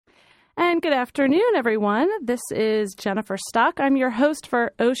And good afternoon, everyone. This is Jennifer Stock. I'm your host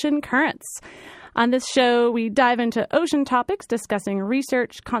for Ocean Currents. On this show, we dive into ocean topics, discussing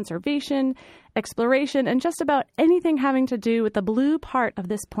research, conservation, exploration, and just about anything having to do with the blue part of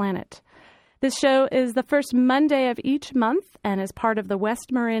this planet. This show is the first Monday of each month and is part of the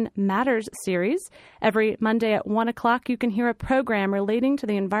West Marin Matters series. Every Monday at 1 o'clock, you can hear a program relating to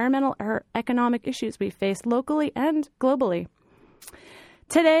the environmental or economic issues we face locally and globally.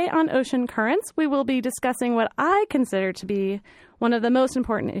 Today on Ocean Currents, we will be discussing what I consider to be one of the most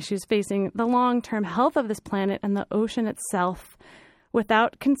important issues facing the long-term health of this planet and the ocean itself.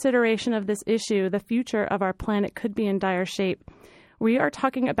 Without consideration of this issue, the future of our planet could be in dire shape. We are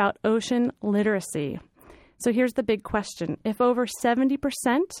talking about ocean literacy. So here's the big question. If over 70%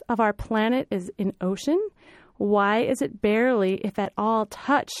 of our planet is in ocean, why is it barely, if at all,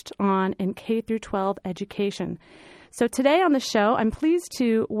 touched on in K through 12 education? So today on the show, I'm pleased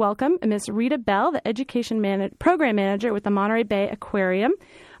to welcome Ms. Rita Bell, the Education Program Manager with the Monterey Bay Aquarium,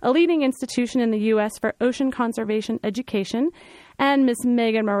 a leading institution in the U.S. for ocean conservation education, and Ms.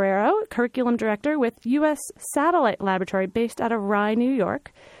 Megan Marrero, Curriculum Director with U.S. Satellite Laboratory based out of Rye, New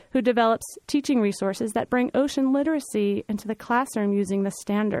York, who develops teaching resources that bring ocean literacy into the classroom using the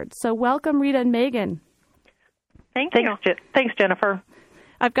standards. So welcome, Rita and Megan. Thanks, Jennifer.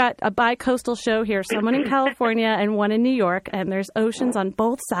 I've got a bi-coastal show here, someone in California and one in New York, and there's oceans on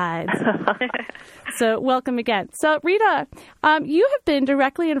both sides. So welcome again. So Rita, you have been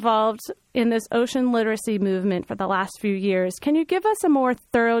directly involved in this ocean literacy movement for the last few years. Can you give us a more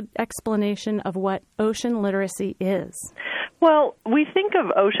thorough explanation of what ocean literacy is? Well, we think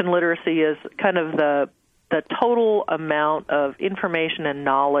of ocean literacy as kind of the total amount of information and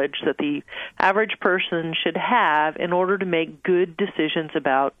knowledge that the average person should have in order to make good decisions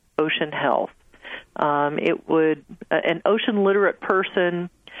about ocean health. An ocean literate person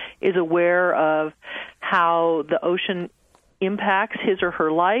is aware of how the ocean impacts his or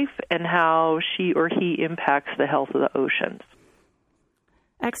her life and how she or he impacts the health of the oceans.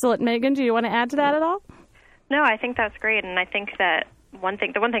 Excellent. Megan, do you want to add to that at all? No, I think that's great, and I think that the one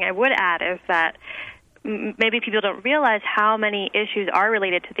thing I would add is that maybe people don't realize how many issues are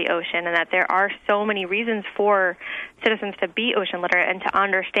related to the ocean and that there are so many reasons for citizens to be ocean literate and to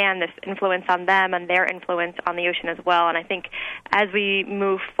understand this influence on them and their influence on the ocean as well. And I think as we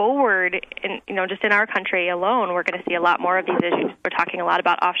move forward, just in our country alone, we're going to see a lot more of these issues. We're talking a lot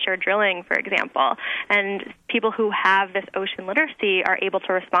about offshore drilling, for example, and people who have this ocean literacy are able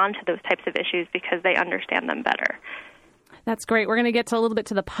to respond to those types of issues because they understand them better. That's great. We're going to get to a little bit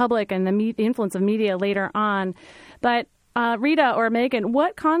to the public and the influence of media later on. But Rita or Megan,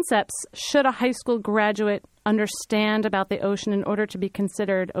 what concepts should a high school graduate understand about the ocean in order to be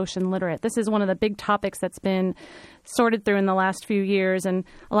considered ocean literate? This is one of the big topics that's been sorted through in the last few years and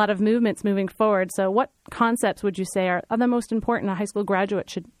a lot of movements moving forward. So what concepts would you say are the most important a high school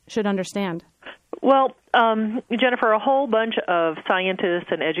graduate should understand? Well, Jennifer, a whole bunch of scientists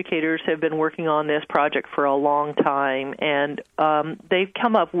and educators have been working on this project for a long time, and they've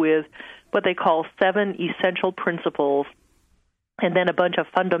come up with what they call 7 essential principles and then a bunch of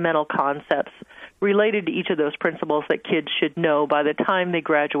fundamental concepts related to each of those principles that kids should know by the time they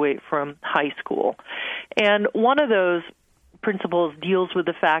graduate from high school. And one of those principles deals with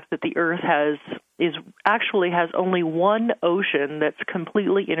the fact that the Earth has only one ocean that's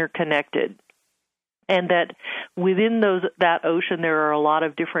completely interconnected, and that within that ocean there are a lot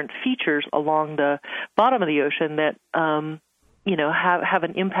of different features along the bottom of the ocean that have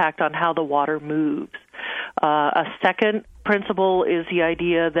an impact on how the water moves. A second principle is the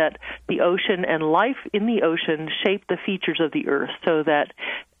idea that the ocean and life in the ocean shape the features of the Earth, so that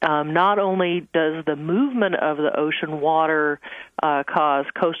not only does the movement of the ocean water cause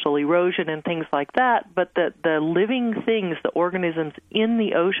coastal erosion and things like that, but that the living things, the organisms in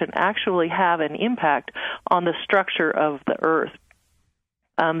the ocean, actually have an impact on the structure of the Earth.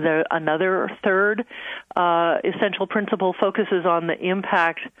 Another third essential principle focuses on the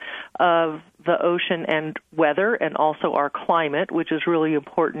impact of the ocean and weather, and also our climate, which is really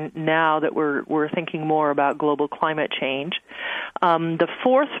important now that we're thinking more about global climate change. The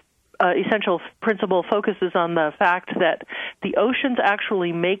fourth essential principle focuses on the fact that the oceans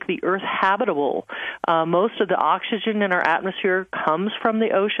actually make the Earth habitable. Most of the oxygen in our atmosphere comes from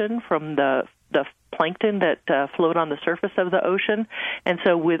the ocean, from the plankton that float on the surface of the ocean. And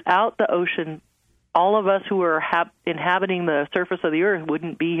so without the ocean, all of us who are inhabiting the surface of the Earth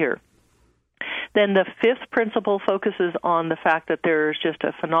wouldn't be here. Then the fifth principle focuses on the fact that there's just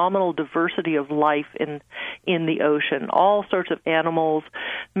a phenomenal diversity of life in the ocean, all sorts of animals,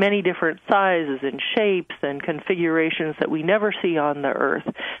 many different sizes and shapes and configurations that we never see on the Earth,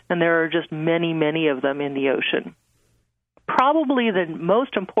 and there are just many, many of them in the ocean. Probably the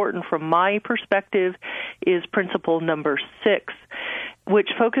most important from my perspective is principle number 6, which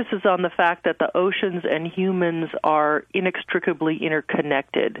focuses on the fact that the oceans and humans are inextricably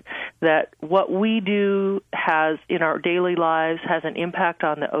interconnected, that what we do has in our daily lives has an impact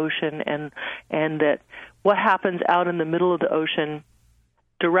on the ocean, and that what happens out in the middle of the ocean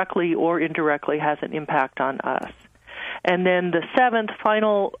directly or indirectly has an impact on us. And then the seventh,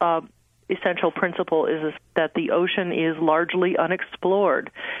 final essential principle is that the ocean is largely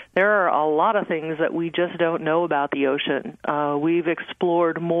unexplored. There are a lot of things that we just don't know about the ocean. We've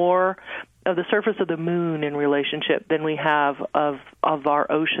explored more of the surface of the moon in relationship than we have of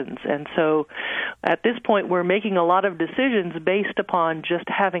our oceans. And so at this point, we're making a lot of decisions based upon just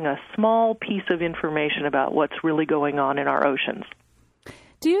having a small piece of information about what's really going on in our oceans.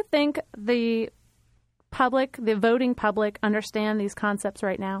 Do you think the public, the voting public, understand these concepts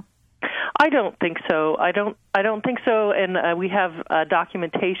right now? I don't think so. I don't think so, and we have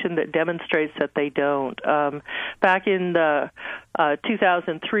documentation that demonstrates that they don't. Back in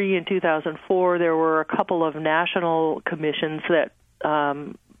 2003 and 2004, there were a couple of national commissions that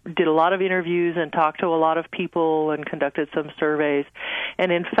did a lot of interviews and talked to a lot of people and conducted some surveys.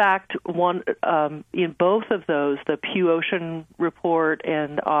 And in fact, in both of those, the Pew Ocean Report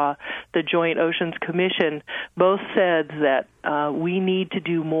and the Joint Oceans Commission, both said that we need to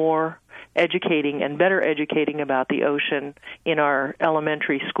do more educating and better educating about the ocean in our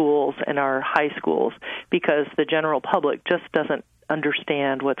elementary schools and our high schools, because the general public just doesn't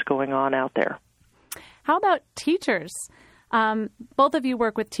understand what's going on out there. How about teachers? Both of you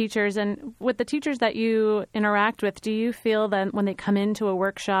work with teachers, and with the teachers that you interact with, do you feel that when they come into a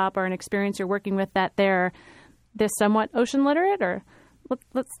workshop or an experience you're working with that they're somewhat ocean literate? Or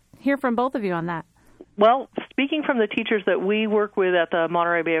let's hear from both of you on that. Well, speaking from the teachers that we work with at the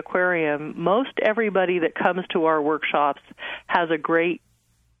Monterey Bay Aquarium, most everybody that comes to our workshops has a great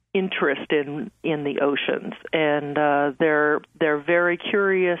interest in the oceans, and they're very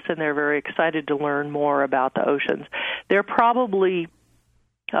curious and they're very excited to learn more about the oceans. They're probably,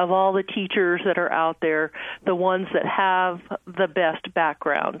 of all the teachers that are out there, the ones that have the best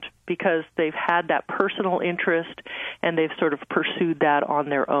background, because they've had that personal interest and they've sort of pursued that on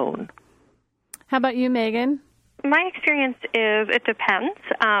their own. How about you, Megan? My experience is it depends.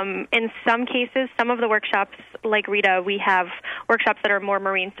 In some cases, some of the workshops, like Rita, we have workshops that are more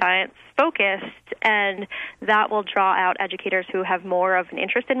marine science focused, and that will draw out educators who have more of an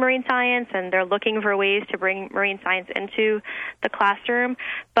interest in marine science, and they're looking for ways to bring marine science into the classroom.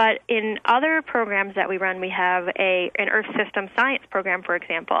 But in other programs that we run, we have an Earth System Science program, for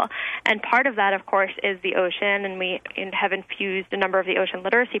example, and part of that, of course, is the ocean, and we have infused a number of the ocean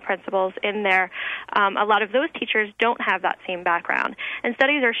literacy principles in there. A lot of those teachers don't have that same background, and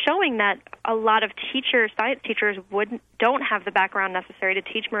studies are showing that a lot of science teachers don't have the background necessary to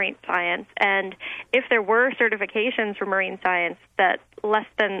teach marine science, and if there were certifications for marine science, that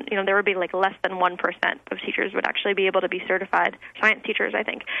there would be like less than 1% of teachers would actually be able to be certified. Science teachers, I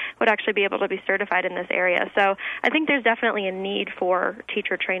think, would actually be able to be certified in this area. So I think there's definitely a need for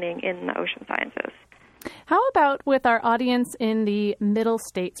teacher training in the ocean sciences. How about with our audience in the middle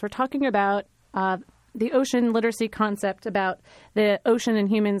states? We're talking about the ocean literacy concept, about the ocean and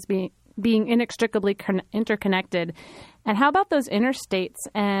humans being inextricably interconnected. And how about those interstates?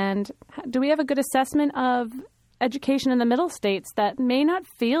 And do we have a good assessment of education in the middle states that may not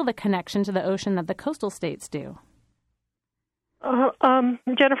feel the connection to the ocean that the coastal states do?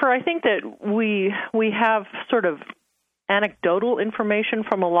 Jennifer, I think that we have sort of anecdotal information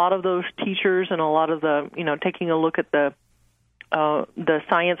from a lot of those teachers and a lot of the, taking a look at the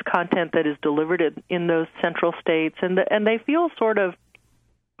science content that is delivered in those central states, and they feel sort of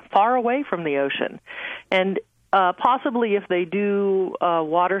far away from the ocean. And possibly if they do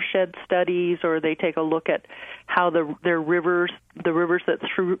watershed studies, or they take a look at how the rivers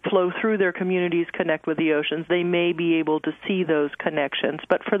that flow through their communities connect with the oceans, they may be able to see those connections.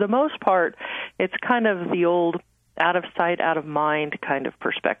 But for the most part, it's kind of the old out of sight, out of mind kind of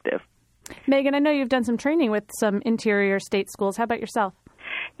perspective. Megan, I know you've done some training with some interior state schools. How about yourself?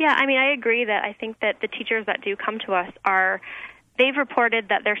 Yeah, I agree that I think that the teachers that do come to us they've reported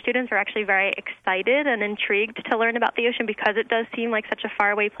that their students are actually very excited and intrigued to learn about the ocean because it does seem like such a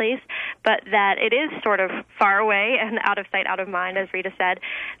faraway place, but that it is sort of far away and out of sight, out of mind, as Rita said.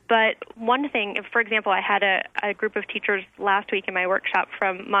 But one thing, for example, I had a group of teachers last week in my workshop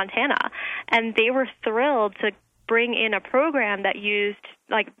from Montana, and they were thrilled to bring in a program that used,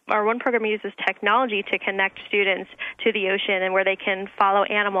 one program uses technology to connect students to the ocean and where they can follow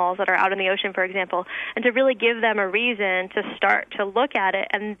animals that are out in the ocean, for example, and to really give them a reason to start to look at it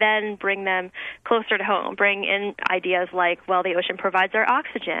and then bring them closer to home, bring in ideas like, well, the ocean provides our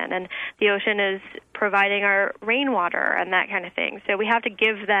oxygen and the ocean is providing our rainwater and that kind of thing. So we have to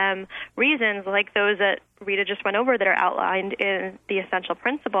give them reasons like those that Rita just went over that are outlined in the essential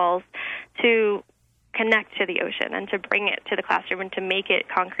principles to connect to the ocean and to bring it to the classroom and to make it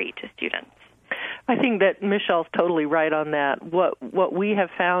concrete to students. I think that Michelle's totally right on that. What we have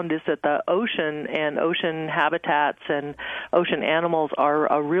found is that the ocean and ocean habitats and ocean animals are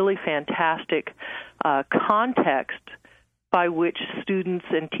a really fantastic context by which students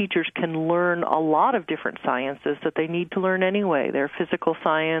and teachers can learn a lot of different sciences that they need to learn anyway. They're physical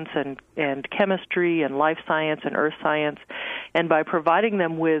science and chemistry and life science and earth science. And by providing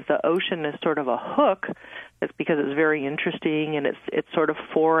them with the ocean as sort of a hook, it's because it's very interesting and it's sort of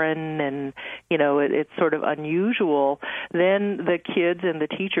foreign and, it's sort of unusual, then the kids and the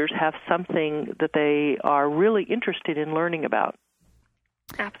teachers have something that they are really interested in learning about.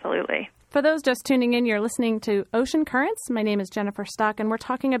 Absolutely. For those just tuning in, you're listening to Ocean Currents. My name is Jennifer Stock, and we're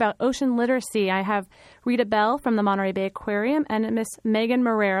talking about ocean literacy. I have Rita Bell from the Monterey Bay Aquarium and Miss Megan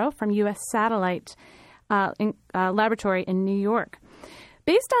Marrero from U.S. Satellite Laboratory in New York.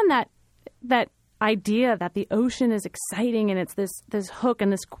 Based on that idea that the ocean is exciting and it's this hook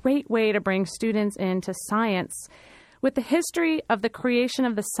and this great way to bring students into science, with the history of the creation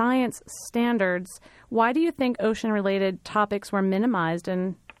of the science standards, why do you think ocean-related topics were minimized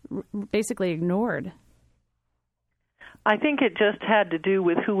and basically ignored? I think it just had to do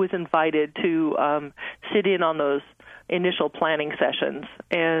with who was invited to sit in on those initial planning sessions,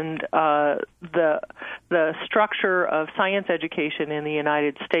 and the structure of science education in the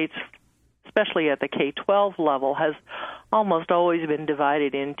United States, especially at the K-12 level, has almost always been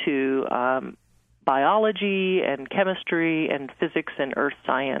divided into biology and chemistry and physics and earth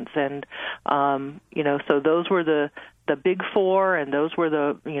science, and so those were the big four, and those were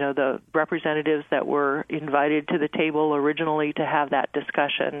the representatives that were invited to the table originally to have that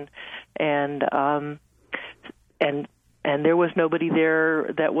discussion, and there was nobody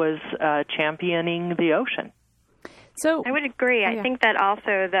there that was championing the ocean. So I would agree. I think that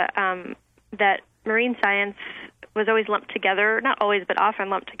also that marine science was always lumped together, not always, but often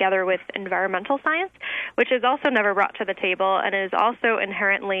lumped together with environmental science, which is also never brought to the table and is also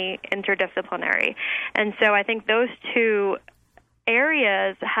inherently interdisciplinary. And so I think those two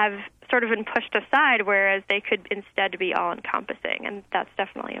areas have sort of been pushed aside, whereas they could instead be all-encompassing, and that's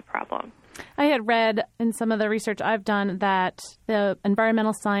definitely a problem. I had read in some of the research I've done that the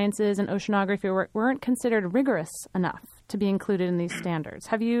environmental sciences and oceanography weren't considered rigorous enough to be included in these standards.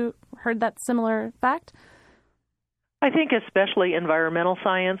 Have you heard that similar fact? I think especially environmental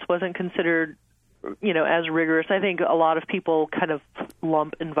science wasn't considered, as rigorous. I think a lot of people kind of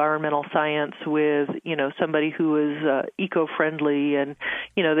lump environmental science with, somebody who is eco-friendly, and,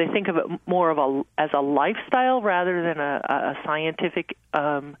 they think of it more as a lifestyle rather than a scientific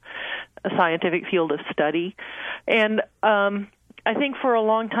field of study. And I think for a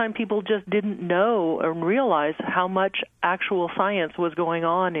long time people just didn't know or realize how much actual science was going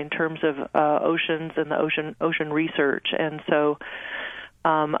on in terms of oceans and the ocean research. And so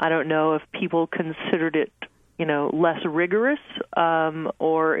I don't know if people considered it, less rigorous,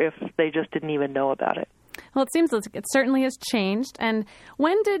 or if they just didn't even know about it. Well, it seems it certainly has changed. And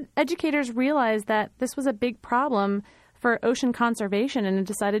when did educators realize that this was a big problem for ocean conservation and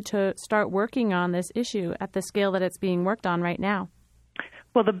decided to start working on this issue at the scale that it's being worked on right now?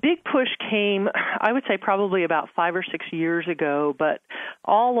 Well, the big push came, I would say, probably about 5 or 6 years ago, but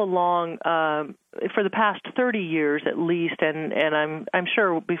all along, for the past 30 years at least, and I'm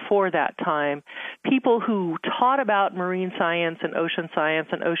sure before that time, people who taught about marine science and ocean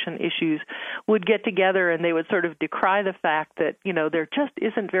ocean issues would get together and they would sort of decry the fact that, there just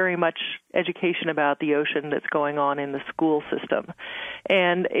isn't very much education about the ocean that's going on in the school system.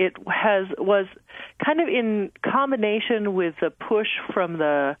 And it was kind of in combination with the push from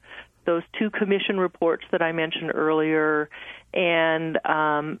those two commission reports that I mentioned earlier, and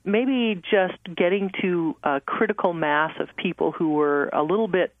maybe just getting to a critical mass of people who were a little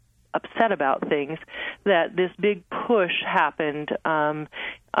bit upset about things, that this big push happened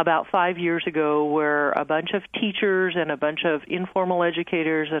about 5 years ago where a bunch of teachers and a bunch of informal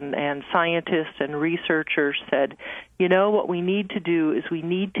educators and scientists and researchers said, what we need to do is we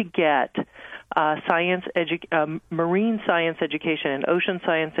need to get marine science education and ocean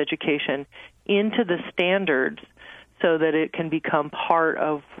science education into the standards so that it can become part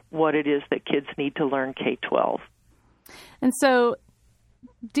of what it is that kids need to learn K-12. And so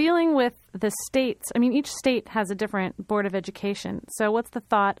dealing with the states, each state has a different Board of Education. So what's the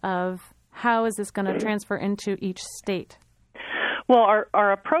thought of how is this going to transfer into each state? Well,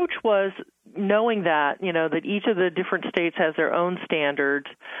 our approach was knowing that, that each of the different states has their own standards,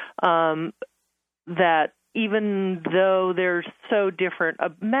 that even though they're so different, a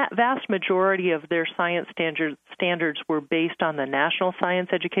vast majority of their science standards were based on the National Science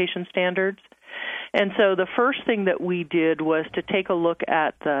Education Standards. And so the first thing that we did was to take a look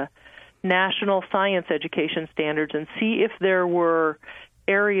at the National Science Education Standards and see if there were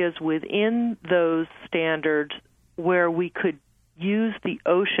areas within those standards where we could use the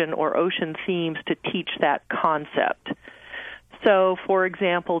ocean or ocean themes to teach that concept. So, for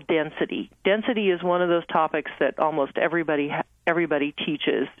example, density. Density is one of those topics that almost everybody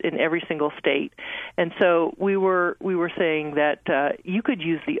teaches in every single state. And so we were saying that you could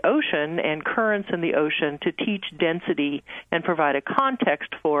use the ocean and currents in the ocean to teach density and provide a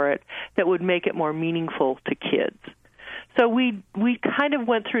context for it that would make it more meaningful to kids. So we kind of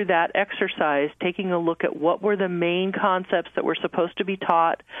went through that exercise, taking a look at what were the main concepts that were supposed to be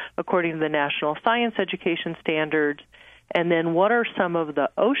taught according to the National Science Education Standards, and then what are some of the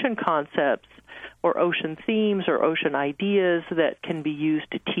ocean concepts or ocean themes or ocean ideas that can be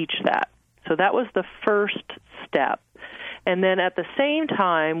used to teach that. So that was the first step. And then at the same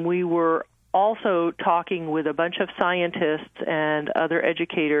time, we were also talking with a bunch of scientists and other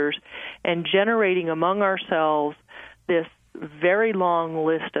educators and generating among ourselves this very long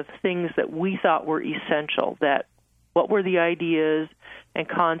list of things that we thought were essential, that what were the ideas and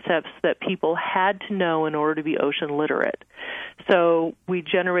concepts that people had to know in order to be ocean literate. So we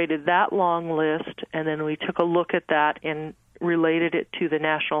generated that long list, and then we took a look at that and related it to the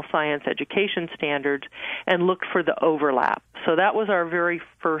National Science Education Standards and looked for the overlap. So that was our very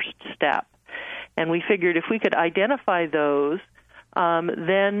first step. And we figured if we could identify those,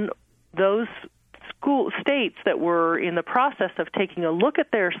 then those states that were in the process of taking a look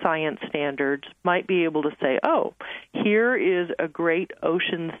at their science standards might be able to say, oh, here is a great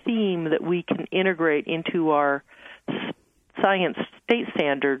ocean theme that we can integrate into our science state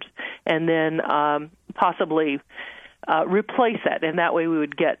standards and then possibly replace that. And that way we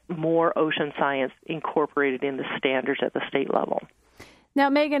would get more ocean science incorporated in the standards at the state level. Now,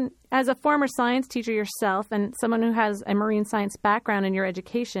 Megan, as a former science teacher yourself and someone who has a marine science background in your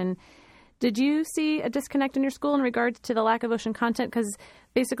education, did you see a disconnect in your school in regards to the lack of ocean content? Because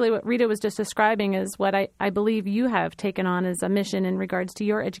basically what Rita was just describing is what I believe you have taken on as a mission in regards to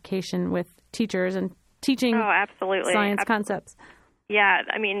your education with teachers and teaching science concepts. Yeah,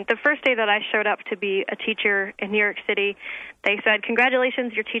 the first day that I showed up to be a teacher in New York City, they said,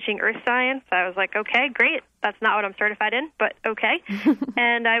 congratulations, you're teaching earth science. I was like, okay, great. That's not what I'm certified in, but okay.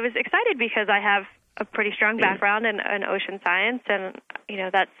 And I was excited because I have a pretty strong background in ocean science, and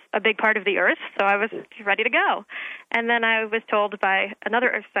that's a big part of the earth, so I was ready to go. And then I was told by another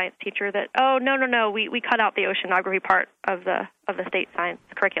earth science teacher that, oh, no, we cut out the oceanography part of the state science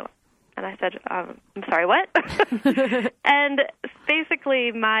curriculum. And I said, I'm sorry, what? And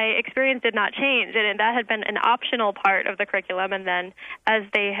basically my experience did not change, and that had been an optional part of the curriculum. And then as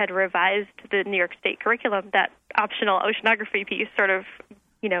they had revised the New York State curriculum, that optional oceanography piece sort of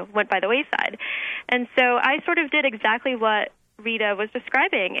went by the wayside. And so I sort of did exactly what Rita was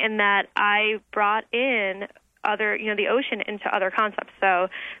describing in that I brought in the ocean into other concepts. So,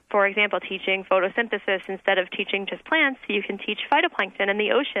 for example, teaching photosynthesis instead of teaching just plants, you can teach phytoplankton in the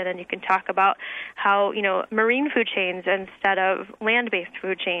ocean, and you can talk about how, marine food chains instead of land-based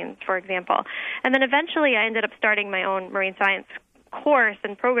food chains, for example. And then eventually I ended up starting my own marine science course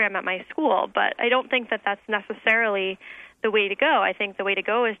and program at my school, but I don't think that that's necessarily the way to go. I think the way to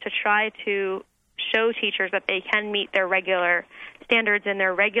go is to try to show teachers that they can meet their regular standards in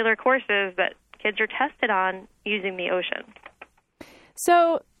their regular courses that kids are tested on using the ocean.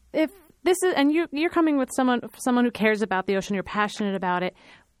 So if this is, and you're coming with someone who cares about the ocean, you're passionate about it,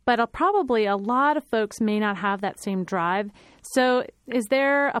 but probably a lot of folks may not have that same drive. So is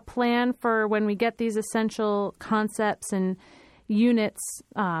there a plan for when we get these essential concepts and units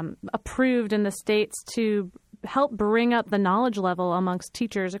approved in the states to help bring up the knowledge level amongst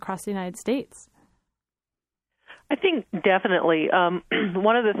teachers across the United States? I think definitely.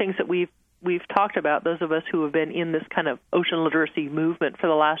 One of the things that we've talked about, those of us who have been in this kind of ocean literacy movement for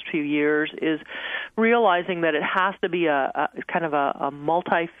the last few years, is realizing that it has to be a kind of a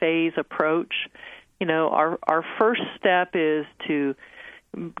multi-phase approach. You know, our first step is to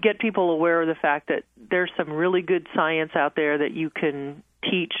get people aware of the fact that there's some really good science out there that you can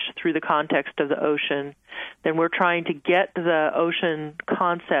teach through the context of the ocean. Then we're trying to get the ocean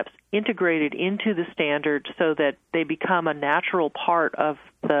concepts integrated into the standards so that they become a natural part of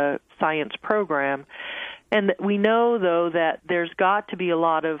the science program. And we know, though, that there's got to be a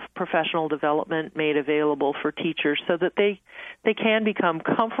lot of professional development made available for teachers so that they can become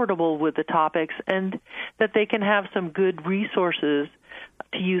comfortable with the topics and that they can have some good resources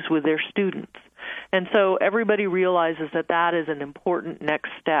to use with their students. And so everybody realizes that that is an important next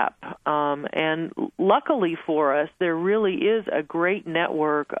step. And luckily for us, there really is a great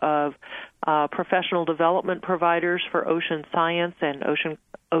network of professional development providers for ocean science and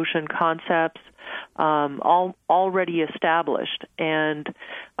ocean concepts already established. And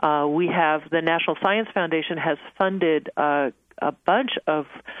we have the National Science Foundation has funded a bunch of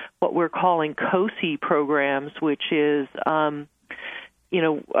what we're calling COSI programs, which is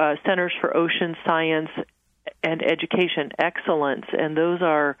Centers for Ocean Science and Education Excellence, and those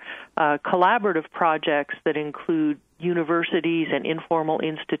are collaborative projects that include universities and informal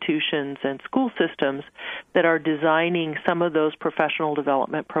institutions and school systems that are designing some of those professional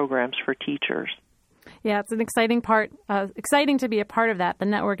development programs for teachers. Yeah, it's an exciting part. Exciting to be a part of that. The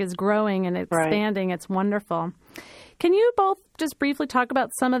network is growing and expanding. Right. It's wonderful. Can you both just briefly talk about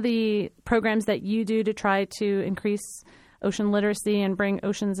some of the programs that you do to try to increase ocean literacy and bring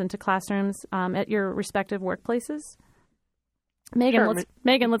oceans into classrooms at your respective workplaces? Megan,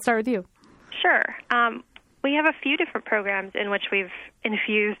 sure. Let's start with you. Sure. We have a few different programs in which we've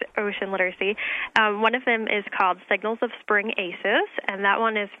infused ocean literacy. One of them is called Signals of Spring ACES, and that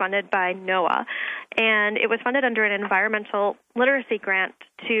one is funded by NOAA. And it was funded under an environmental literacy grant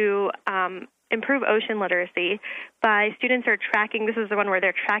to improve ocean literacy by students are tracking, this is the one where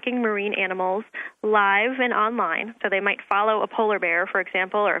they're tracking marine animals live and online. So they might follow a polar bear, for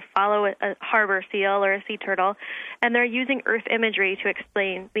example, or follow a harbor seal or a sea turtle, and they're using Earth imagery to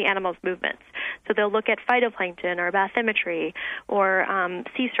explain the animal's movements. So they'll look at phytoplankton or bathymetry or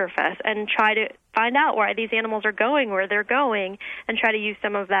sea surface and try to find out why these animals are going where they're going and try to use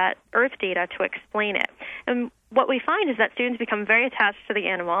some of that Earth data to explain it. And what we find is that students become very attached to the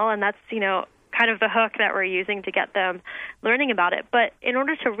animal, and that's, kind of the hook that we're using to get them learning about it. But in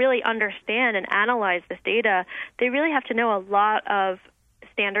order to really understand and analyze this data, they really have to know a lot of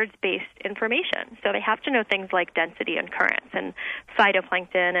standards-based information. So they have to know things like density and currents and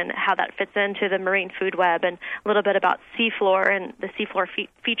phytoplankton and how that fits into the marine food web, and a little bit about seafloor and the seafloor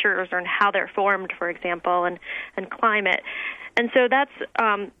features and how they're formed, for example, and climate. And so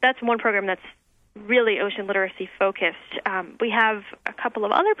that's one program that's really ocean literacy focused. We have a couple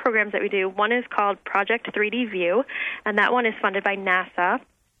of other programs that we do. One is called Project 3D View, and that one is funded by NASA.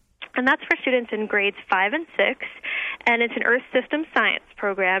 And that's for students in grades 5 and 6, and it's an Earth System Science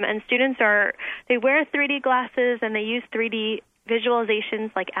program. And students they wear 3D glasses, and they use 3D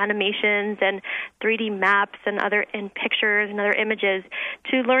visualizations like animations and 3D maps and pictures and other images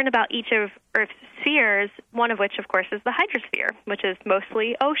to learn about each of Earth's spheres, one of which, of course, is the hydrosphere, which is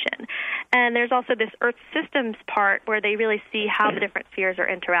mostly ocean. And there's also this Earth systems part where they really see how the different spheres are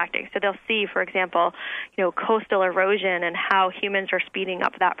interacting. So they'll see, for example, coastal erosion and how humans are speeding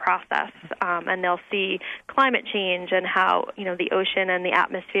up that process. And they'll see climate change and how, the ocean and the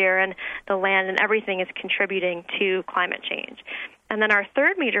atmosphere and the land and everything is contributing to climate change. And then our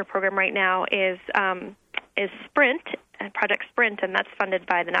third major program right now is Sprint, Project Sprint, and that's funded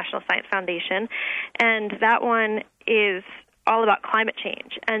by the National Science Foundation. And that one is all about climate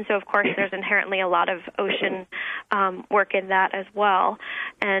change. And so, of course, there's inherently a lot of ocean work in that as well.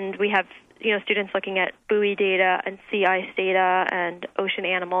 And we have students looking at buoy data and sea ice data and ocean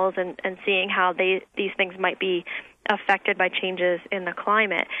animals and seeing how these things might be affected by changes in the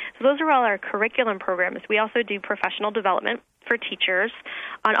climate. So those are all our curriculum programs. We also do professional development for teachers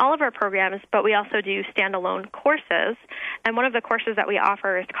on all of our programs, but we also do standalone courses. And one of the courses that we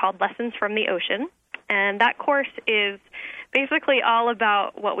offer is called Lessons from the Ocean. And that course is basically all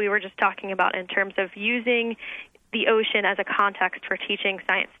about what we were just talking about in terms of using the ocean as a context for teaching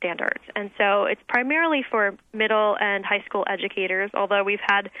science standards. And so it's primarily for middle and high school educators, although we've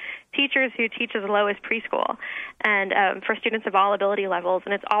had teachers who teach as low as preschool, and for students of all ability levels.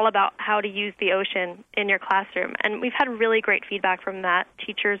 And it's all about how to use the ocean in your classroom. And we've had really great feedback from that.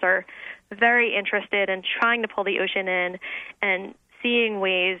 Teachers are very interested in trying to pull the ocean in and seeing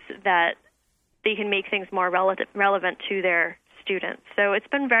ways that they can make things more relevant to their students. So it's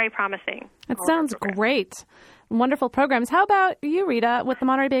been very promising. It sounds great. Wonderful programs. How about you, Rita, with the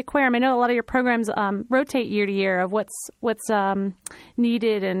Monterey Bay Aquarium? I know a lot of your programs rotate year to year of what's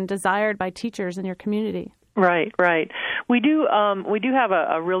needed and desired by teachers in your community. Right. We do have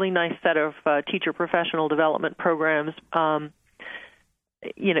a really nice set of teacher professional development programs.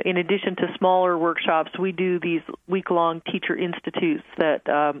 In addition to smaller workshops, we do these week-long teacher institutes that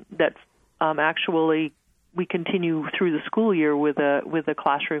actually we continue through the school year with the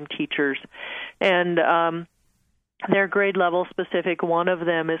classroom teachers, and they're grade level specific. One of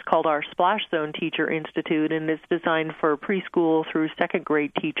them is called our Splash Zone Teacher Institute, and it's designed for preschool through second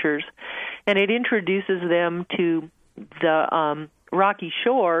grade teachers, and it introduces them to the rocky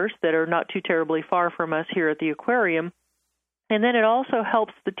shores that are not too terribly far from us here at the aquarium. And then it also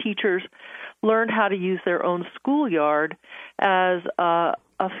helps the teachers learn how to use their own schoolyard as a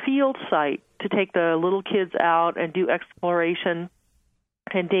field site to take the little kids out and do exploration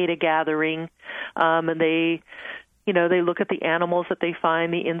and data gathering. And they look at the animals that they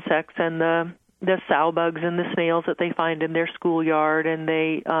find, the insects and the sow bugs and the snails that they find in their schoolyard, and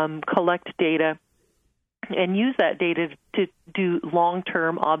they collect data and use that data to do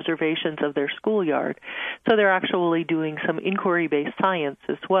long-term observations of their schoolyard. So they're actually doing some inquiry-based science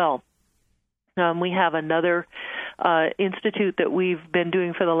as well. We have another institute that we've been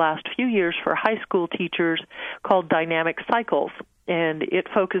doing for the last few years for high school teachers called Dynamic Cycles, and it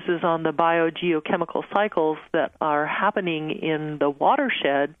focuses on the biogeochemical cycles that are happening in the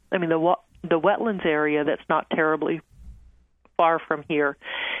watershed, the wetlands area that's not terribly far from here.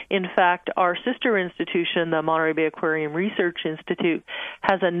 In fact, our sister institution, the Monterey Bay Aquarium Research Institute,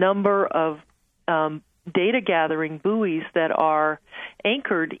 has a number of data gathering buoys that are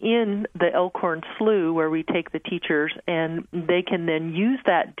anchored in the Elkhorn Slough where we take the teachers, and they can then use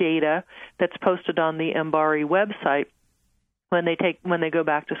that data that's posted on the MBARI website when they go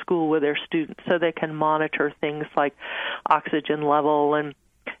back to school with their students, so they can monitor things like oxygen level and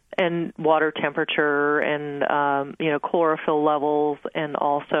water temperature and chlorophyll levels, and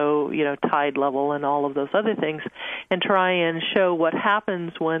also tide level and all of those other things, and try and show what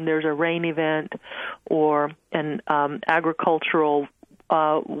happens when there's a rain event or an agricultural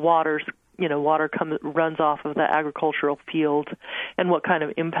water runs off of the agricultural fields, and what kind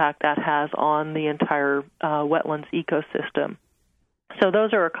of impact that has on the entire wetlands ecosystem. So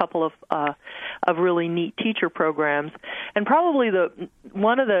those are a couple of really neat teacher programs, and probably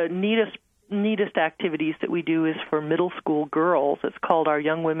one of the neatest activities that we do is for middle school girls. It's called our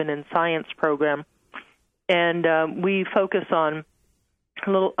Young Women in Science program, and we focus on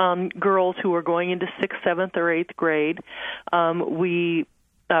girls who are going into 6th, 7th, or 8th grade. We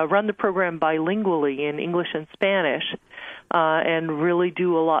run the program bilingually in English and Spanish, and really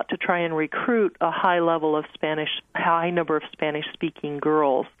do a lot to try and recruit a high number of Spanish-speaking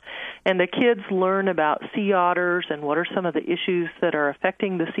girls. And the kids learn about sea otters and what are some of the issues that are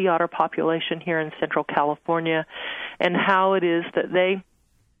affecting the sea otter population here in Central California, and how it is that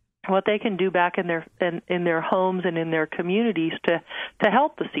what they can do back in their homes and in their communities to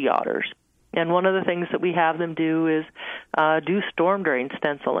help the sea otters. And one of the things that we have them do is do storm drain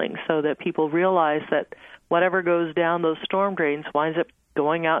stenciling, so that people realize that whatever goes down those storm drains winds up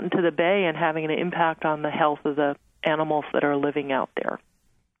going out into the bay and having an impact on the health of the animals that are living out there.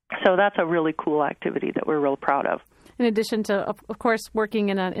 So that's a really cool activity that we're real proud of. In addition to, of course, working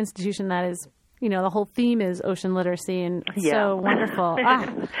in an institution that is, the whole theme is ocean literacy, and it's so wonderful.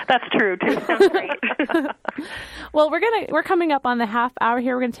 That's true, too. Sounds great. Well, we're coming up on the half hour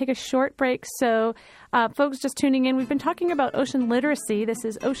here. We're going to take a short break. So, folks just tuning in, we've been talking about ocean literacy. This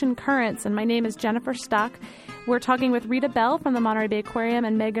is Ocean Currents, and my name is Jennifer Stock. We're talking with Rita Bell from the Monterey Bay Aquarium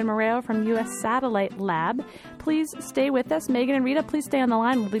and Megan Moreo from U.S. Satellite Lab. Please stay with us. Megan and Rita, please stay on the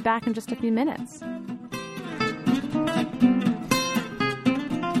line. We'll be back in just a few minutes.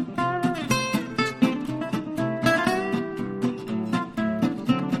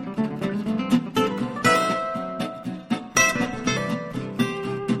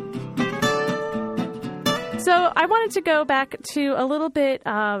 So I wanted to go back to a little bit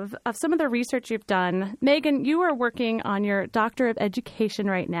of some of the research you've done. Megan, you are working on your Doctor of Education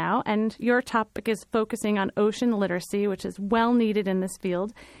right now, and your topic is focusing on ocean literacy, which is well needed in this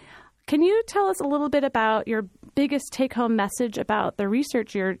field. Can you tell us a little bit about your biggest take-home message about the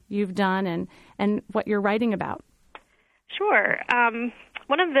research you've done and what you're writing about? Sure.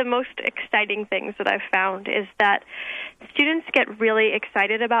 One of the most exciting things that I've found is that students get really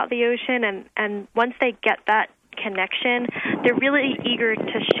excited about the ocean, and once they get that connection, they're really eager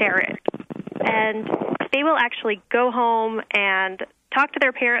to share it. And they will actually go home and talk to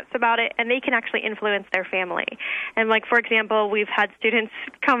their parents about it, and they can actually influence their family. And like, for example, we've had students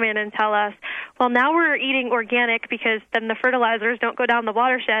come in and tell us, well, now we're eating organic because then the fertilizers don't go down the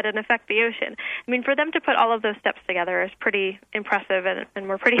watershed and affect the ocean. I mean, for them to put all of those steps together is pretty impressive, and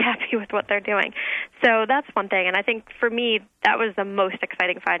we're pretty happy with what they're doing. So that's one thing. And I think for me, that was the most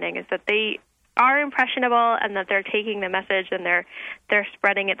exciting finding, is that they are impressionable and that they're taking the message and they're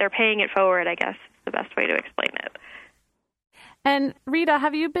spreading it, they're paying it forward, I guess is the best way to explain it. And Rita,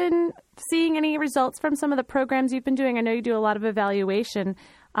 have you been seeing any results from some of the programs you've been doing? I know you do a lot of evaluation.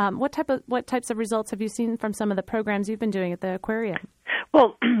 What types of results have you seen from some of the programs you've been doing at the aquarium?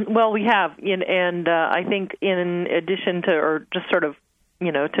 Well, we have, and I think in addition to, or just sort of,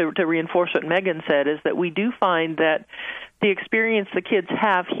 to reinforce what Megan said, is that we do find that the experience the kids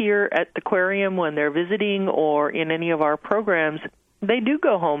have here at the aquarium when they're visiting or in any of our programs, they do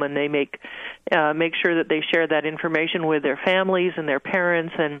go home and they make sure that they share that information with their families and their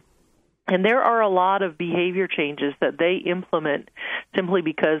parents, and there are a lot of behavior changes that they implement simply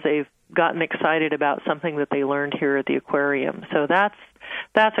because they've gotten excited about something that they learned here at the aquarium. So that's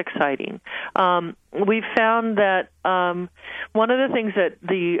exciting. We've found that one of the things that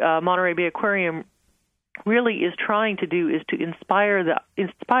the Monterey Bay Aquarium really is trying to do is to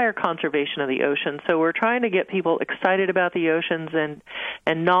inspire conservation of the ocean. So we're trying to get people excited about the oceans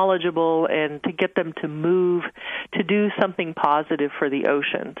and knowledgeable, and to get them to move to do something positive for the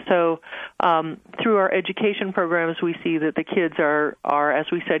ocean. So through our education programs, we see that the kids are, as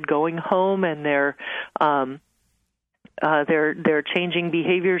we said, going home, and they're changing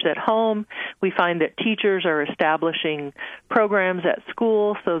behaviors at home. We find that teachers are establishing programs at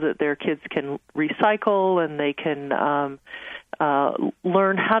school so that their kids can recycle, and they can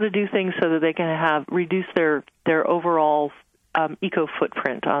learn how to do things so that they can reduce their overall eco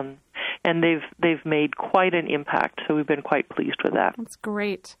footprint. And they've made quite an impact. So we've been quite pleased with that. That's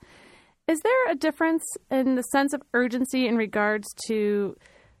great. Is there a difference in the sense of urgency in regards to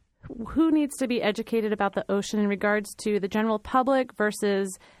who needs to be educated about the ocean in regards to the general public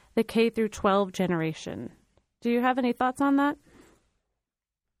versus the K through 12 generation? Do you have any thoughts on that?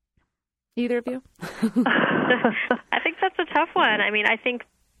 Either of you? I think that's a tough one. I mean, I think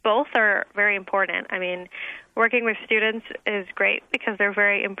both are very important. I mean, working with students is great because they're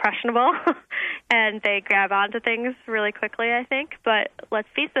very impressionable and they grab onto things really quickly, I think. But let's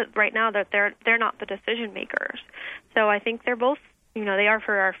face it, right now that they're not the decision makers. So I think they're both, they are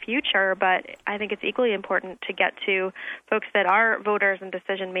for our future, but I think it's equally important to get to folks that are voters and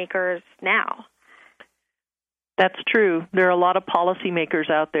decision makers now. That's true. There are a lot of policymakers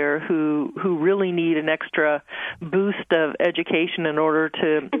out there who really need an extra boost of education in order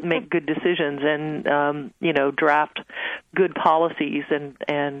to make good decisions and, draft good policies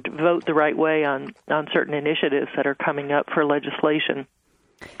and vote the right way on certain initiatives that are coming up for legislation.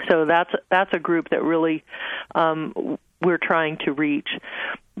 So that's a group that really we're trying to reach.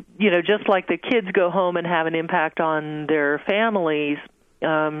 Just like the kids go home and have an impact on their families,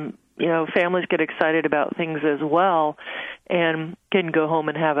 families get excited about things as well and can go home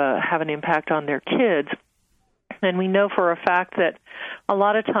and have an impact on their kids. And we know for a fact that a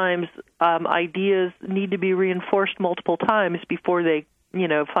lot of times ideas need to be reinforced multiple times before they,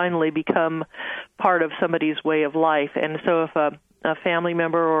 finally become part of somebody's way of life. And so if a family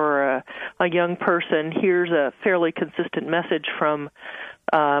member or a young person hears a fairly consistent message from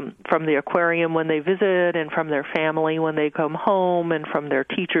the aquarium when they visit, and from their family when they come home, and from their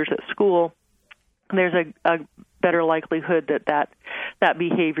teachers at school, there's a better likelihood that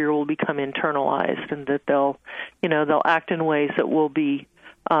behavior will become internalized, and that they'll act in ways that will be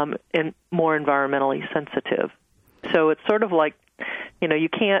more environmentally sensitive. So it's sort of like, you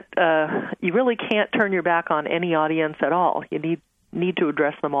really can't turn your back on any audience at all. You need to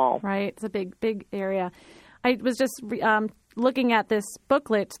address them all. Right. It's a big area. I was just looking at this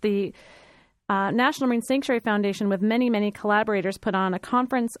booklet. The National Marine Sanctuary Foundation, with many collaborators, put on a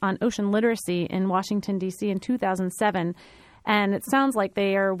conference on ocean literacy in Washington, D.C. in 2007. And it sounds like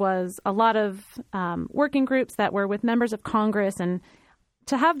there was a lot of working groups that were with members of Congress. And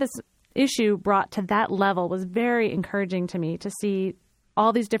to have this issue brought to that level was very encouraging to me, to see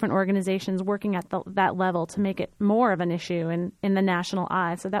all these different organizations working at that level to make it more of an issue in the national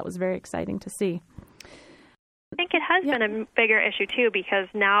eye. So that was very exciting to see. I think it has been a bigger issue, too, because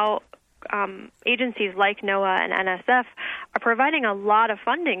now agencies like NOAA and NSF are providing a lot of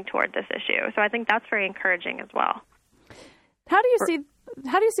funding toward this issue. So I think that's very encouraging as well. How do you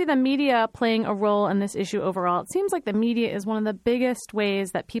see the media playing a role in this issue overall? It seems like the media is one of the biggest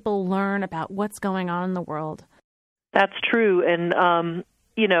ways that people learn about what's going on in the world. That's true, and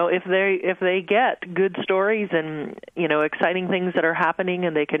if they get good stories and exciting things that are happening,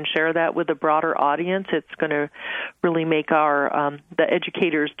 and they can share that with a broader audience, it's going to really make our the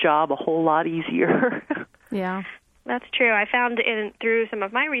educator's job a whole lot easier. Yeah, that's true. I found through some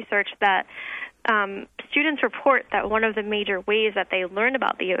of my research that students report that one of the major ways that they learn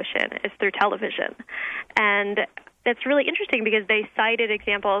about the ocean is through television, and that's really interesting because they cited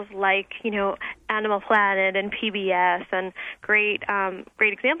examples like, Animal Planet and PBS and great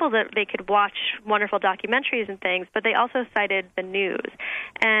examples that they could watch wonderful documentaries and things, but they also cited the news.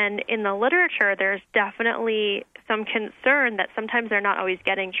 And in the literature, there's definitely some concern that sometimes they're not always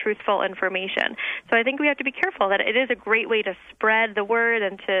getting truthful information. So I think we have to be careful that it is a great way to spread the word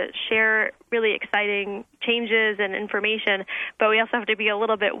and to share really exciting changes and information, but we also have to be a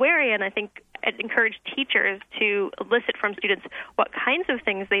little bit wary, and I think encourage teachers to elicit from students what kinds of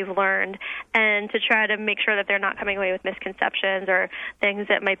things they've learned and to try to make sure that they're not coming away with misconceptions or things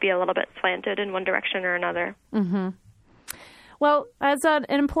that might be a little bit slanted in one direction or another. Mm-hmm. Well, as an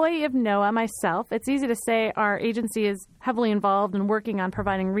employee of NOAA myself, it's easy to say our agency is heavily involved in working on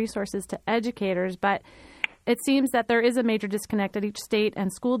providing resources to educators, but it seems that there is a major disconnect at each state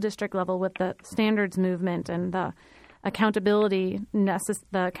and school district level with the standards movement and the accountability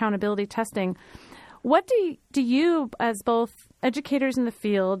testing. What do you, as both educators in the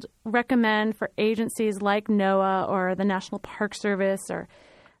field, recommend for agencies like NOAA or the National Park Service or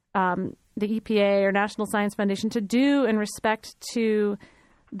the EPA or National Science Foundation to do in respect to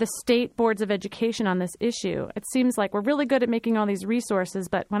the state boards of education on this issue? It seems like we're really good at making all these resources,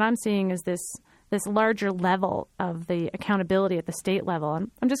 but what I'm seeing is this larger level of the accountability at the state level.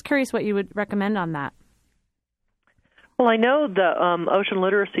 I'm just curious what you would recommend on that. Well, I know the ocean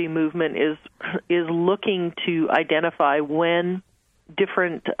literacy movement is looking to identify when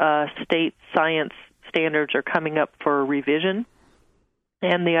different state science standards are coming up for revision,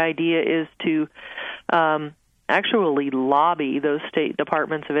 and the idea is to actually lobby those state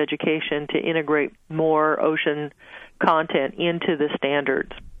departments of education to integrate more ocean content into the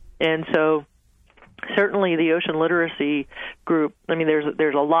standards. And so certainly the Ocean Literacy Group,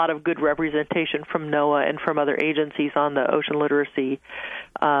 there's a lot of good representation from NOAA and from other agencies on the Ocean Literacy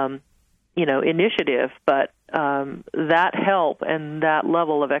initiative, but that help and that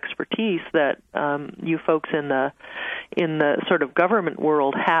level of expertise that you folks in the sort of government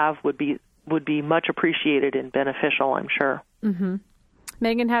world have would be much appreciated and beneficial, I'm sure. Mm-hmm.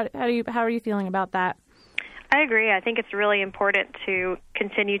 Megan, how are you feeling about that? I agree. I think it's really important to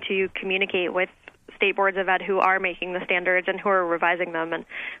continue to communicate with state boards of ed who are making the standards and who are revising them, and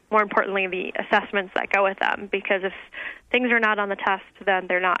more importantly, the assessments that go with them, because if things are not on the test, then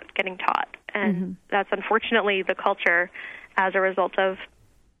they're not getting taught. And that's unfortunately the culture as a result of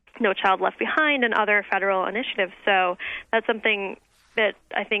No Child Left Behind and other federal initiatives. So that's something that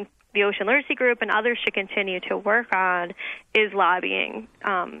I think the Ocean Literacy Group and others should continue to work on, is lobbying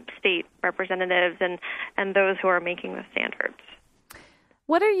state representatives and those who are making the standards.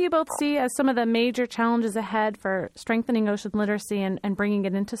 What do you both see as some of the major challenges ahead for strengthening ocean literacy and bringing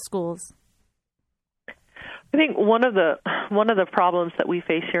it into schools? I think one of the problems that we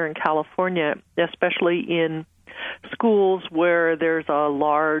face here in California, especially in schools where there's a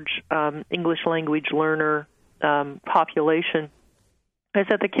large English language learner population, is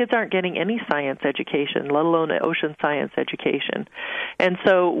that the kids aren't getting any science education, let alone ocean science education. And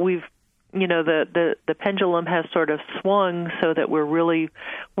so we've the pendulum has sort of swung so that we're really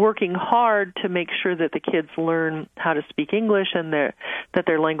working hard to make sure that the kids learn how to speak English and that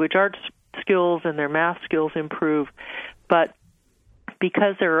their language arts skills and their math skills improve. But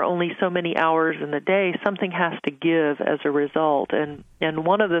because there are only so many hours in the day, something has to give as a result. And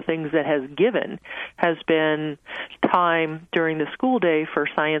one of the things that has given has been time during the school day for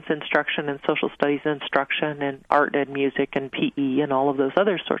science instruction and social studies instruction and art and music and PE and all of those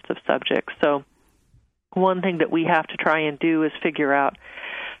other sorts of subjects. So one thing that we have to try and do is figure out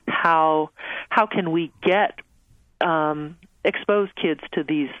how can we get expose kids to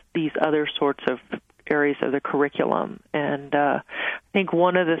these other sorts of areas of the curriculum. And I think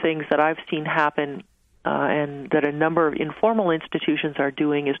one of the things that I've seen happen and that a number of informal institutions are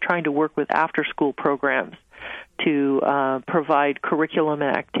doing is trying to work with after-school programs to provide curriculum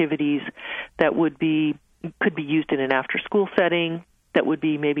and activities that could be used in an after-school setting, that would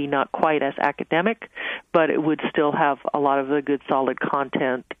be maybe not quite as academic, but it would still have a lot of the good solid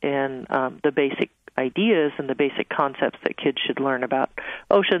content and the basic ideas and the basic concepts that kids should learn about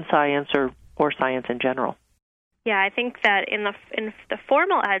ocean science or science in general. Yeah, I think that in the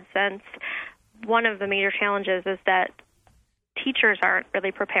formal ed sense, one of the major challenges is that teachers aren't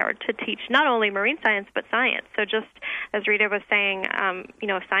really prepared to teach not only marine science but science. So just as Rita was saying,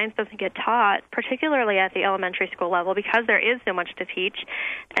 if science doesn't get taught, particularly at the elementary school level, because there is so much to teach,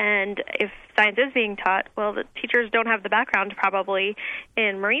 and if science is being taught, well, the teachers don't have the background probably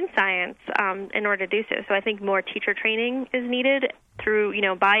in marine science in order to do so. So I think more teacher training is needed through,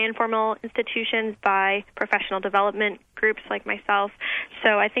 by informal institutions, by professional development groups like myself.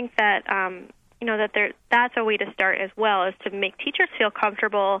 So I think that that's a way to start as well, is to make teachers feel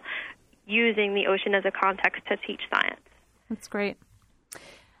comfortable using the ocean as a context to teach science. That's great.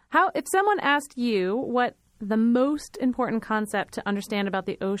 If someone asked you what the most important concept to understand about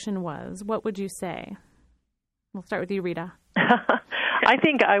the ocean was, what would you say? We'll start with you, Rita. I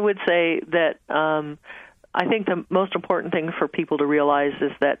think I would say that I think the most important thing for people to realize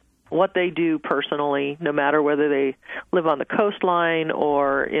is that what they do personally, no matter whether they live on the coastline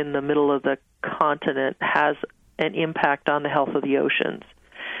or in the middle of the continent, has an impact on the health of the oceans,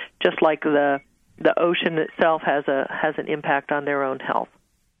 just like the ocean itself has an impact on their own health.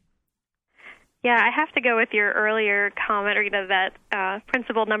 Yeah, I have to go with your earlier comment, Rita, that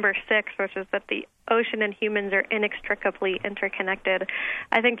principle number 6, which is that the ocean and humans are inextricably interconnected.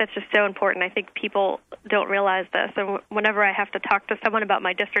 I think that's just so important. I think people don't realize this. And whenever I have to talk to someone about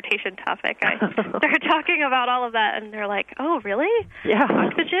my dissertation topic, I start talking about all of that, and they're like, oh, really? Yeah.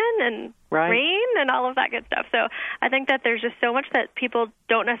 Oxygen and rain and all of that good stuff. So I think that there's just so much that people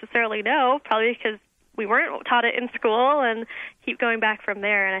don't necessarily know, probably because we weren't taught it in school, and keep going back from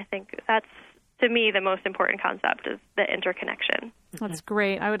there. And I think that's, to me, the most important concept is the interconnection. That's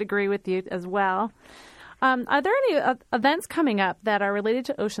great. I would agree with you as well. Are there any events coming up that are related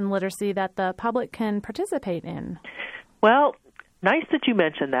to ocean literacy that the public can participate in? Well, nice that you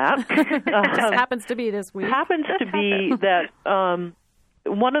mentioned that. It happens to be this week. Happens to be that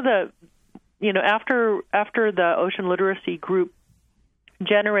one of the, after the Ocean Literacy Group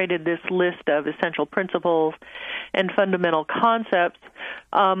generated this list of essential principles and fundamental concepts,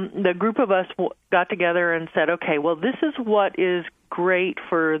 the group of us got together and said, okay, well, this is what is great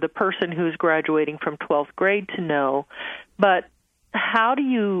for the person who's graduating from 12th grade to know, but how do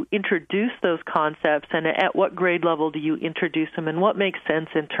you introduce those concepts, and at what grade level do you introduce them, and what makes sense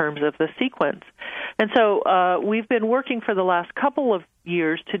in terms of the sequence? And so we've been working for the last couple of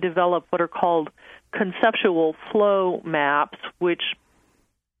years to develop what are called conceptual flow maps, which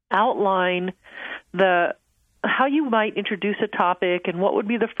outline how you might introduce a topic and what would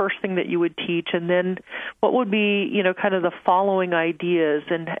be the first thing that you would teach, and then what would be, kind of the following ideas,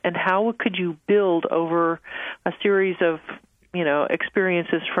 and how could you build over a series of,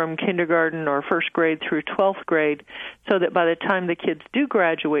 experiences from kindergarten or first grade through 12th grade, so that by the time the kids do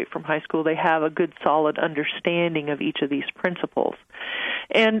graduate from high school, they have a good, solid understanding of each of these principles.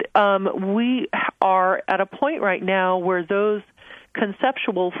 And we are at a point right now where those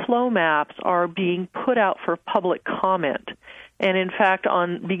conceptual flow maps are being put out for public comment. And in fact,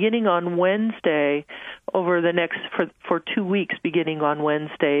 beginning on Wednesday, over the next for 2 weeks, beginning on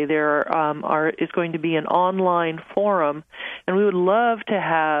Wednesday, there is going to be an online forum, and we would love to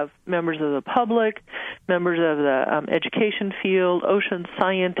have members of the public, members of the education field, ocean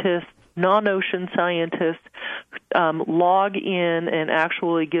scientists, non-ocean scientists, log in and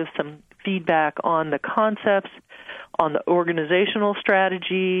actually give some feedback on the concepts, on the organizational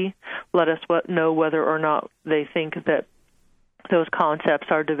strategy, let us know whether or not they think that those concepts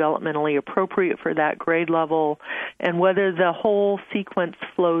are developmentally appropriate for that grade level, and whether the whole sequence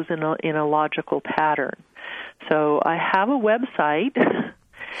flows in a logical pattern. So I have a website.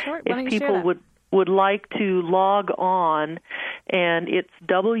 Sure. If people would like to log on, and it's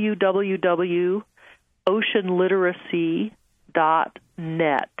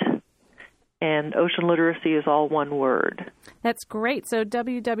www.oceanliteracy.net. And ocean literacy is all one word. That's great. So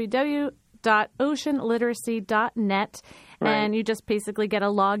www.oceanliteracy.net, right. And you just basically get a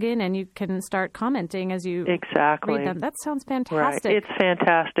login, and you can start commenting as you read them. That sounds fantastic. Right. It's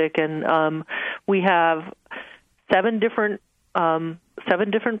fantastic, and we have 7 different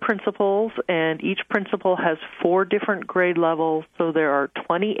principles, and each principle has 4 different grade levels, so there are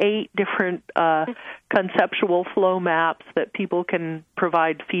 28 different conceptual flow maps that people can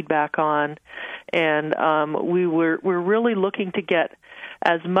provide feedback on, and we're really looking to get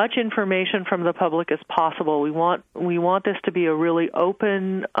as much information from the public as possible. We want this to be a really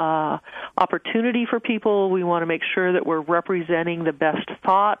open opportunity for people. We want to make sure that we're representing the best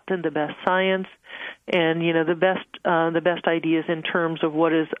thought and the best science, and the best ideas in terms of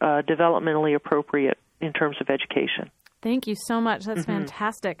what is developmentally appropriate in terms of education. Thank you so much. That's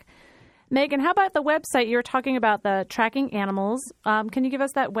fantastic. Megan, how about the website? You were talking about the tracking animals. Can you give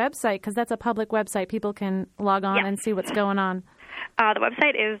us that website? Because that's a public website. People can log on and see what's going on. The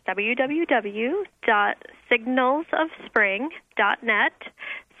website is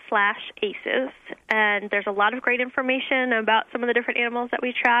www.signalsofspring.net/ACES, and there's a lot of great information about some of the different animals that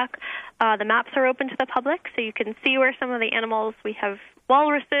we track. The maps are open to the public, so you can see where some of the animals, we have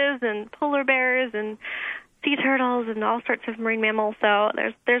walruses and polar bears and sea turtles and all sorts of marine mammals, so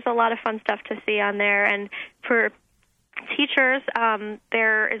there's a lot of fun stuff to see on there. And for teachers,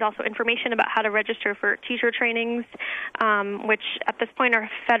 there is also information about how to register for teacher trainings, which at this point are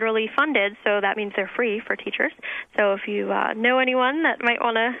federally funded, so that means they're free for teachers. So if you know anyone that might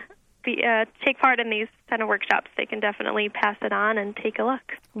want to take part in these kind of workshops, they can definitely pass it on and take a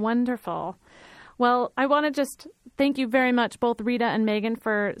look. Wonderful. Well, I want to just thank you very much, both Rita and Megan,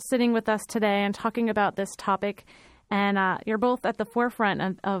 for sitting with us today and talking about this topic. And you're both at the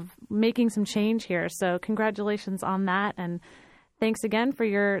forefront of making some change here. So congratulations on that. And thanks again for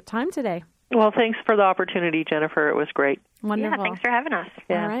your time today. Well, thanks for the opportunity, Jennifer. It was great. Wonderful. Yeah, thanks for having us.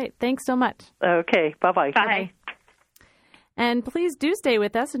 Yeah. All right. Thanks so much. Okay. Bye-bye. Bye. And please do stay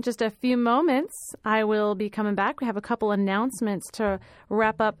with us. In just a few moments, I will be coming back. We have a couple announcements to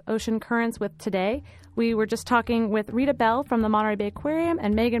wrap up Ocean Currents with today. We were just talking with Rita Bell from the Monterey Bay Aquarium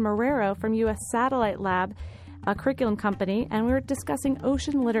and Megan Marrero from U.S. Satellite Lab, a curriculum company, and we were discussing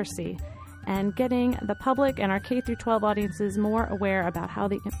ocean literacy and getting the public and our K-12 audiences more aware about how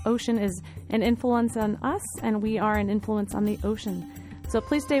the ocean is an influence on us and we are an influence on the ocean. So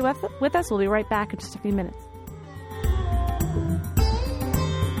please stay with us. We'll be right back in just a few minutes.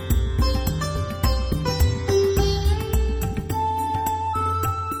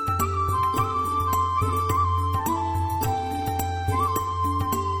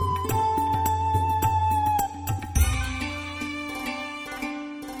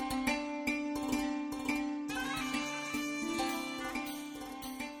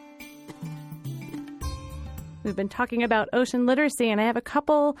 We've been talking about ocean literacy, and I have a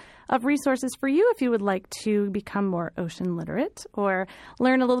couple of resources for you if you would like to become more ocean literate or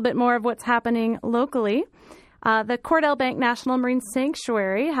learn a little bit more of what's happening locally. The Cordell Bank National Marine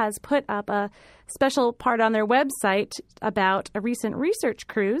Sanctuary has put up a special part on their website about a recent research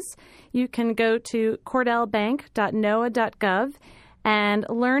cruise. You can go to cordellbank.noaa.gov and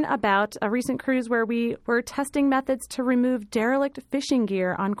learn about a recent cruise where we were testing methods to remove derelict fishing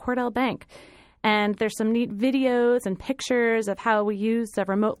gear on Cordell Bank. And there's some neat videos and pictures of how we used a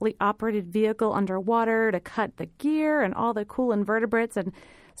remotely operated vehicle underwater to cut the gear and all the cool invertebrates and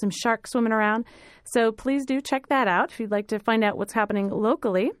some sharks swimming around. So please do check that out if you'd like to find out what's happening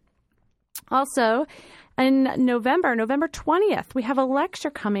locally. Also, in November 20th, we have a lecture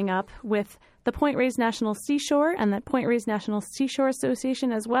coming up with the Point Reyes National Seashore and the Point Reyes National Seashore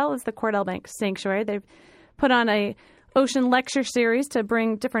Association, as well as the Cordell Bank Sanctuary. They've put on a ocean lecture series to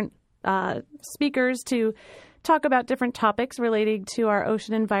bring different speakers to talk about different topics relating to our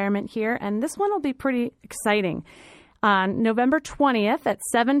ocean environment here. And this one will be pretty exciting. On November 20th at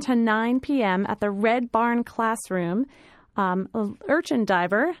 7 to 9 p.m. at the Red Barn Classroom, urchin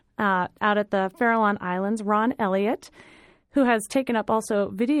diver out at the Farallon Islands, Ron Elliott, who has taken up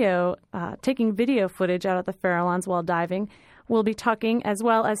also taking video footage out of the Farallons while diving, will be talking, as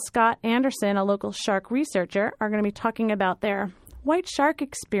well as Scott Anderson, a local shark researcher, are going to be talking about their white shark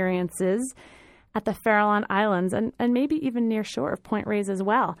experiences at the Farallon Islands and maybe even near shore of Point Reyes as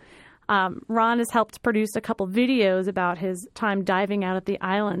well. Ron has helped produce a couple videos about his time diving out at the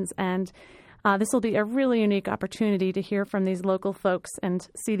islands, and this will be a really unique opportunity to hear from these local folks and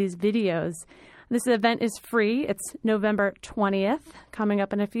see these videos. This event is free. It's November 20th, coming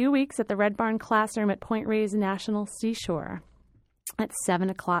up in a few weeks at the Red Barn Classroom at Point Reyes National Seashore at 7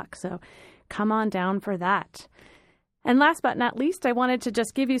 o'clock. So come on down for that. And last but not least, I wanted to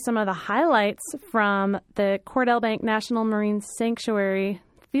just give you some of the highlights from the Cordell Bank National Marine Sanctuary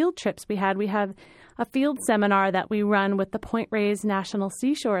field trips we had. We have a field seminar that we run with the Point Reyes National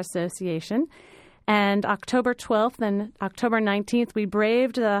Seashore Association. And October 12th and October 19th, we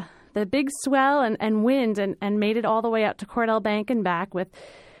braved the big swell and wind and made it all the way out to Cordell Bank and back with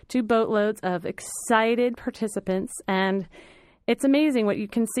 2 boatloads of excited participants. And it's amazing what you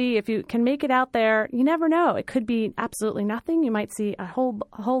can see. If you can make it out there, you never know. It could be absolutely nothing. You might see a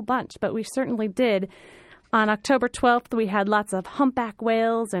whole bunch, but we certainly did. On October 12th, we had lots of humpback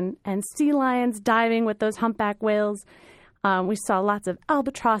whales and sea lions diving with those humpback whales. We saw lots of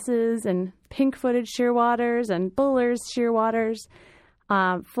albatrosses and pink-footed shearwaters and bullers shearwaters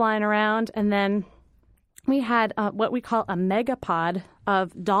flying around. And then we had what we call a megapod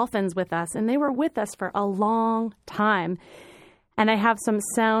of dolphins with us, and they were with us for a long time. And I have some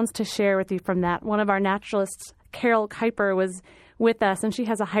sounds to share with you from that. One of our naturalists, Carol Kuiper, was with us, and she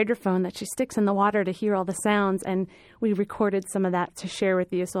has a hydrophone that she sticks in the water to hear all the sounds, and we recorded some of that to share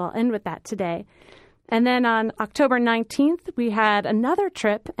with you, so I'll end with that today. And then on October 19th, we had another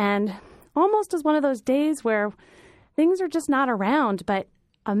trip, and almost as one of those days where things are just not around, but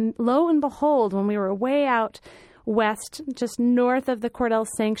lo and behold, when we were way out west, just north of the Cordell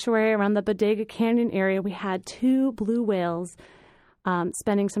Sanctuary, around the Bodega Canyon area, we had 2 blue whales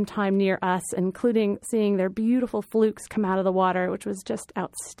spending some time near us, including seeing their beautiful flukes come out of the water, which was just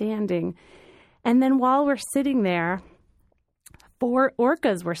outstanding. And then while we're sitting there, 4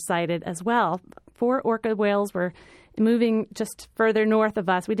 orcas were sighted as well. 4 orca whales were moving just further north of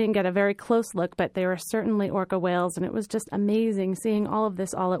us. We didn't get a very close look, but they were certainly orca whales, and it was just amazing seeing all of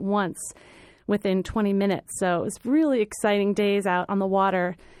this all at once within 20 minutes. So it was really exciting days out on the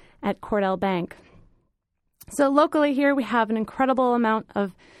water at Cordell Bank. So locally here, we have an incredible amount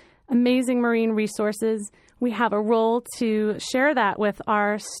of amazing marine resources. We have a role to share that with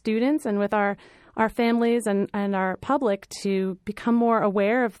our students and with our families and our public to become more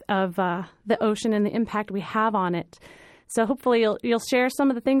aware of the ocean and the impact we have on it. So hopefully you'll share some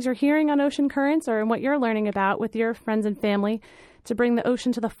of the things you're hearing on Ocean Currents or what you're learning about with your friends and family to bring the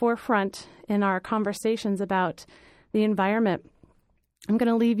ocean to the forefront in our conversations about the environment. I'm going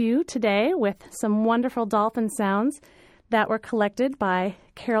to leave you today with some wonderful dolphin sounds that were collected by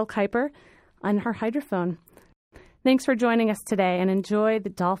Carol Kuiper on her hydrophone. Thanks for joining us today, and enjoy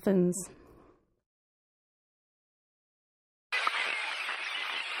the dolphins.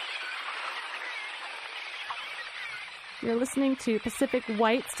 You're listening to Pacific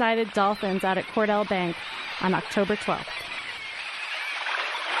white-sided dolphins out at Cordell Bank on October 12th.